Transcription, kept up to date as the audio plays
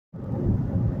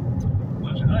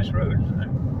nice road, isn't it?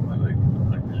 I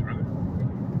like this road.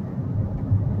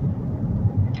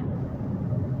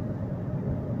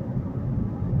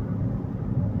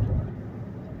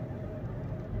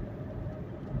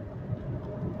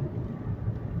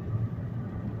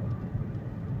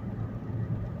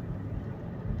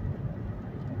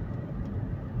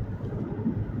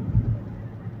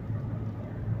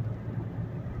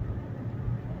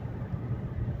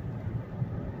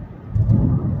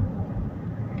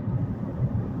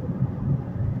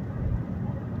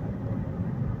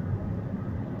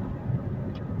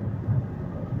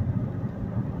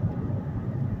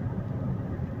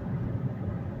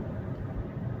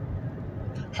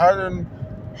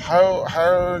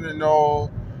 How do you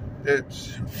know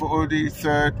it's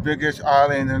 43rd biggest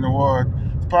island in the world?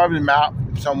 Probably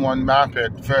someone map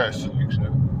it first. I think so.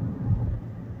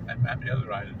 And map the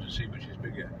other island to see which is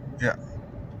bigger. Yeah.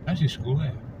 Actually, school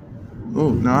there. Oh,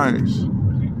 nice.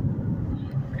 I think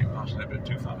came past a little bit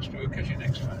too fast. We'll catch you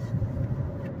next time.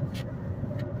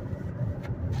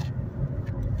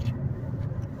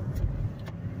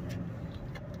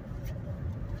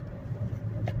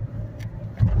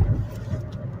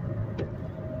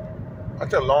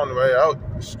 That's a long way out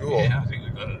to school. Yeah, I think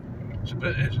we've got it. It's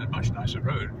a much nicer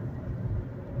road.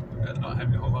 Not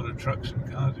having a whole lot of trucks and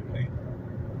cars, really.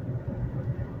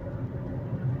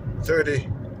 30.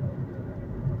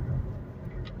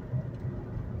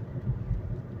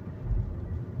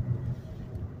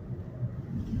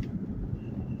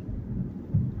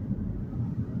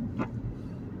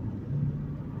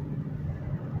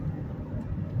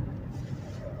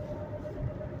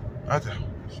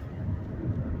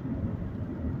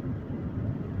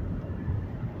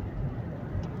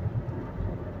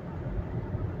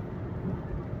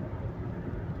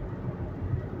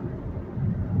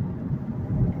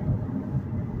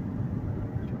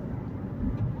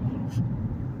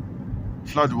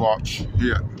 Flood watch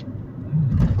here.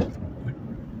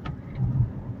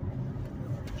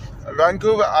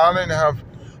 Vancouver Island,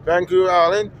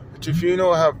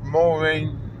 Tofino have more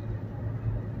rain.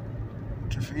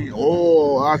 Tofino,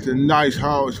 oh, that's a nice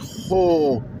house.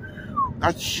 Oh,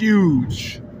 that's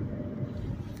huge.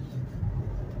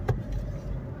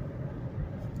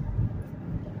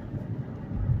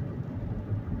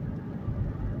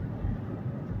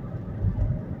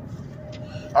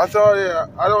 I thought,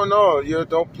 I don't know, you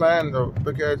don't plan though,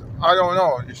 because I don't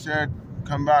know. You said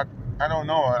come back. I don't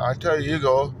know. I tell you, you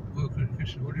go. Well,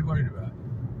 Christian, what are you worried about?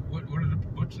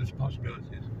 What's the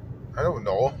possibilities? I don't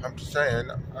know. I'm just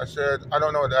saying. I said, I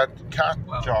don't know, that cat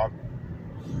job.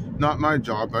 Not my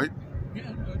job, right?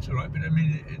 Yeah, no, it's all right. But I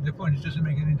mean, the point is, it doesn't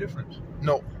make any difference.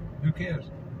 No. Who cares?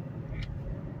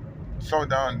 Slow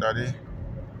down, Daddy.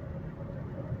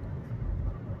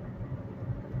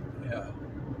 Yeah.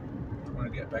 I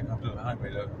want to get back onto the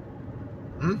highway, though.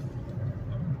 Hmm?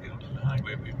 I want to get onto the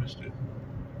highway. We missed it.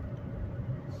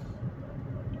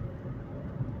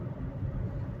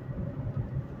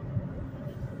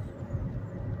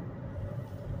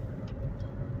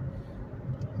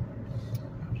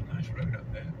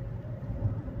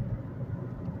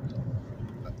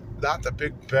 That's a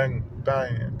big big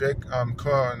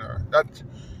corner. There's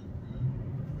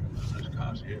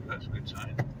cars here. That's a good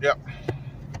sign. Yep.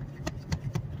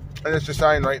 And it's a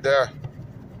sign right there.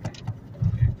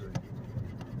 Okay, good.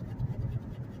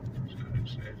 So it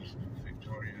says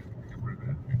Victoria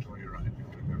River, Victoria right,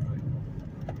 Victoria right.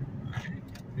 Okay,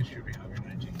 this should be Highway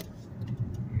 19.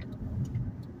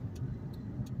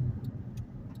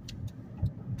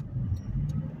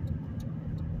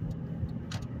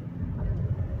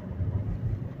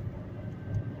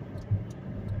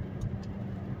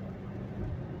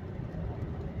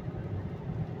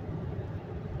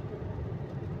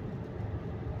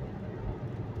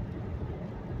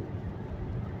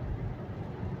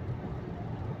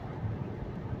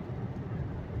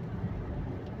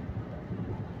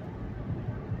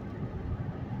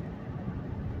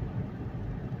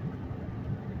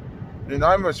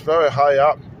 Nanaimo is very high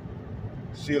up,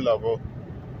 sea level.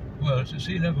 Well, it's a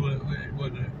sea level where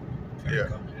the ferry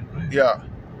comes in, right? Yeah.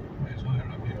 It's higher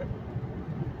up here.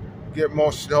 Get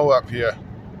more snow up here.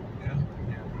 Yeah.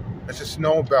 It's a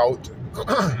snow belt.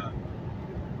 Yeah.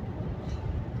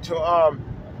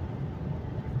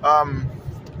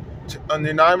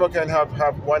 Nanaimo can have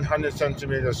 100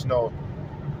 centimeters snow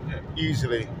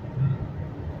easily.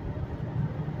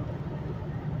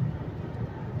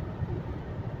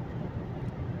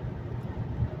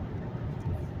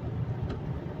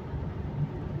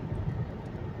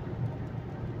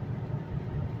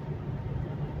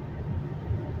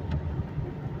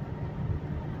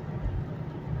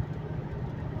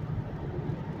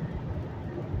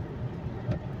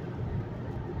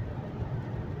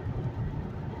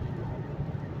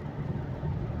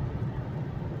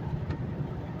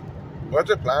 What's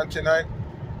the plan tonight?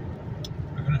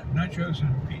 We're going to have nachos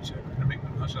and pizza. We're going to make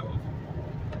them ourselves.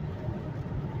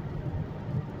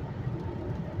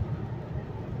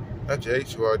 That's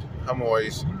H-word. I'm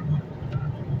always. Hmm?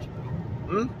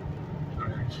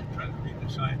 Sorry, I'm just trying to read the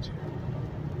signs here.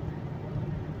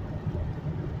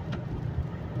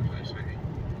 What did I say?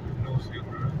 Northfield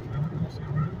Road? No,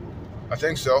 Northfield Road. I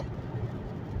think so.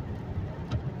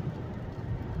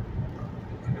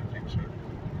 I don't think so.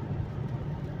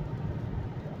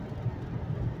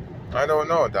 I don't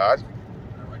know, Dad. No,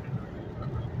 I don't know. I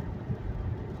will.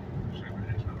 So when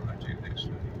it's not right, take this.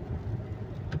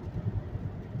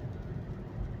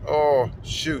 Oh,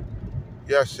 shoot.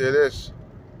 Yes, it is.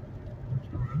 That's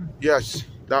all right. Yes,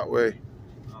 that way.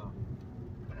 Oh.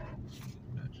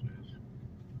 That's it.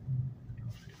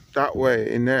 That way,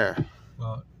 in there.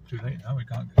 Well, too late now. We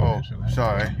can't get Oh, there. So we have to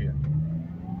sorry. go here.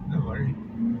 No worry.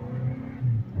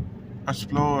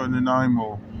 Explore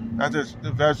Nanaimo. That is,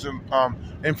 there's some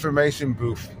information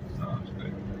booth. Oh, that's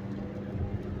good.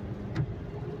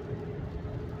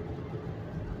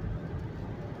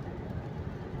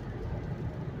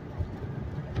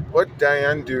 What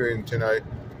Diane doing tonight?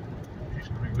 She's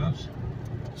coming with us.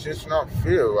 She's not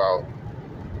feel well.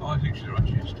 Oh, I think she's right.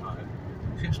 She's tired.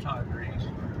 She's tired very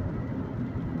easily.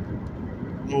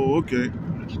 Oh, okay.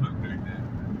 There's smoke doing there.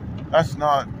 That's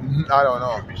not, I don't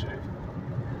know. Should be safe.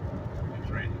 It's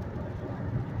raining.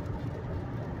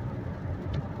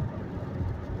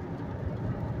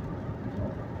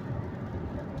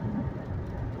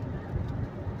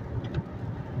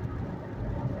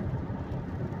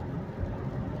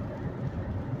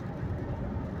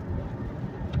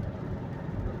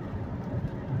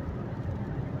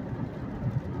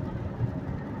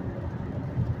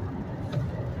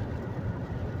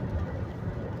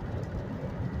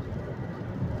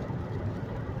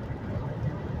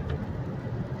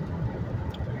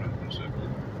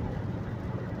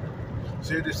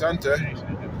 See the center. Don't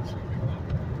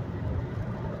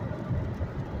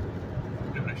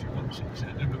actually want to see the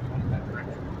centre, but we want that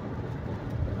direction.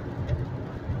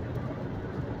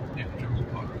 Yeah, Jungle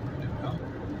Park. There we are.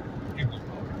 Jungle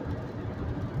Park.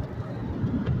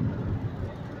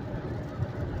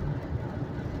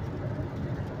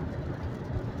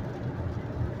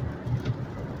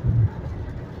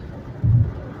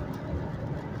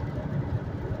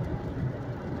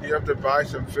 You have to buy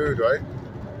some food, right?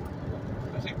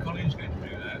 I think Colin's going to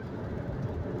do that.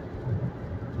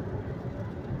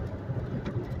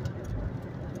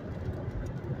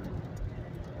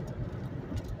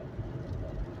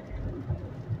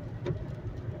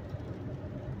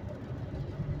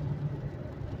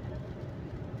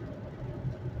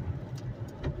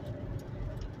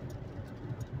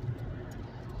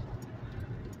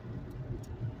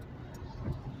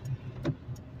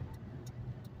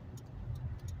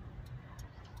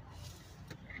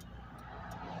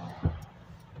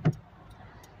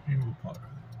 Jungle Park.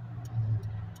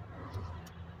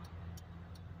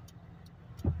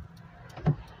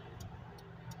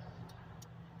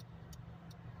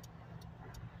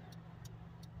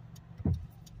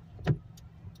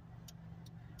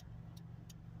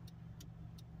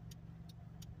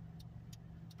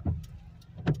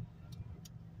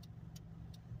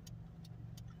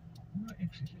 What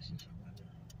exit is this, I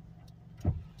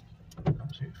wonder? I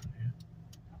can't see it from here.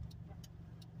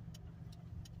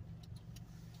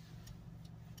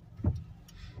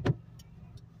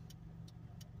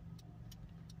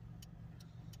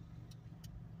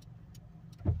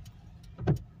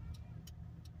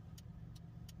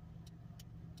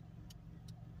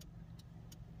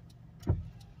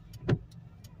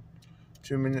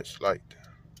 Two minutes late.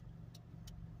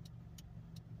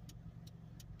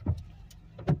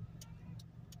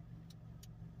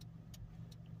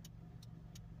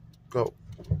 Go.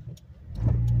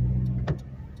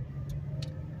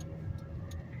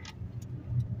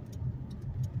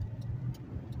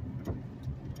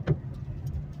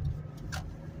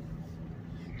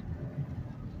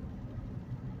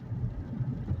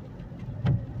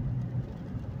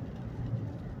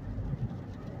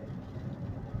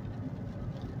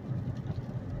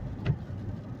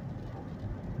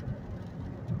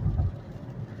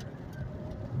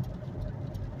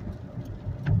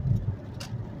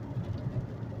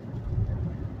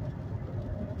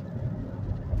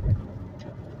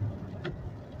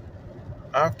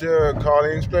 After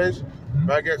Colleen's place,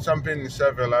 I get something in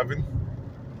 7-Eleven.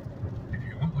 If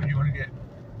you want, what do you want to get?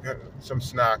 Get some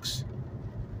snacks.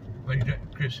 Well, you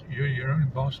don't, Chris, you're your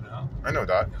own boss now. I know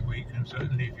that. And we can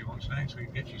certainly, if you want snacks, we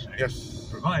can get you snacks. Yes.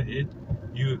 Provided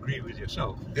you agree with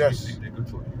yourself. Yes. You think they're good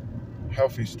for you.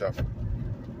 Healthy stuff.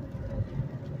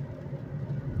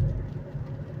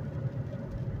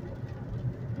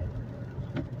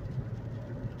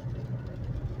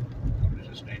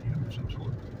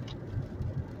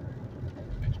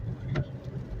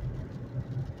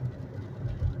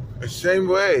 The same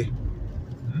way.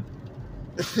 Hmm?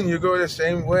 You go the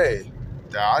same way,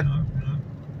 Dad. No.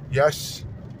 Yes.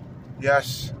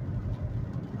 Yes.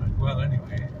 Right. Well,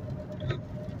 anyway, look,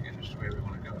 I guess it's the way we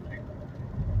want to go, I think.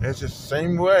 It's the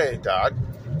same way, Dad.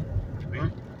 Could be.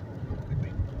 Could be.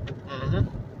 Mm-hmm.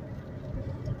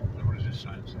 So what does this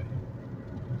sign say?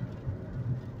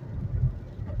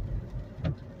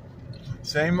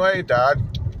 Same way, Dad.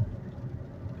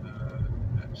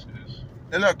 That says...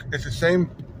 And look, it's the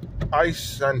same ice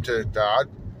center, Dad.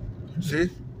 See?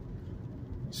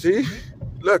 See?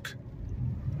 Look.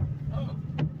 Oh.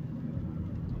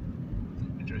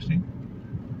 Interesting.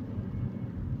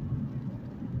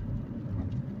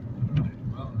 Alright,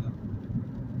 well,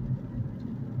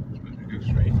 suppose we go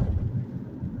straight.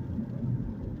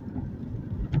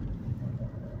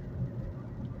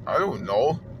 I don't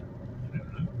know. I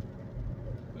don't know.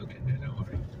 We'll get there, don't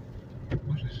worry.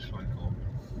 What's this sign called?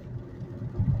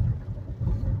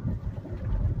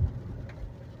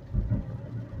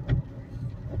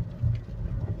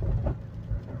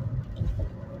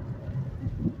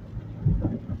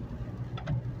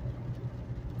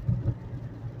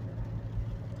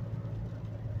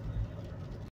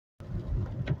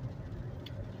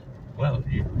 Well,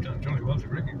 you've done jolly well to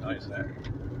recognise that.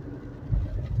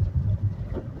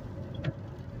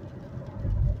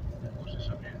 What's this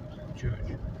up here? Looks like a church.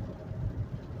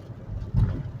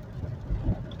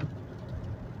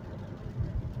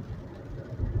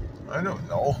 I don't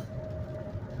know.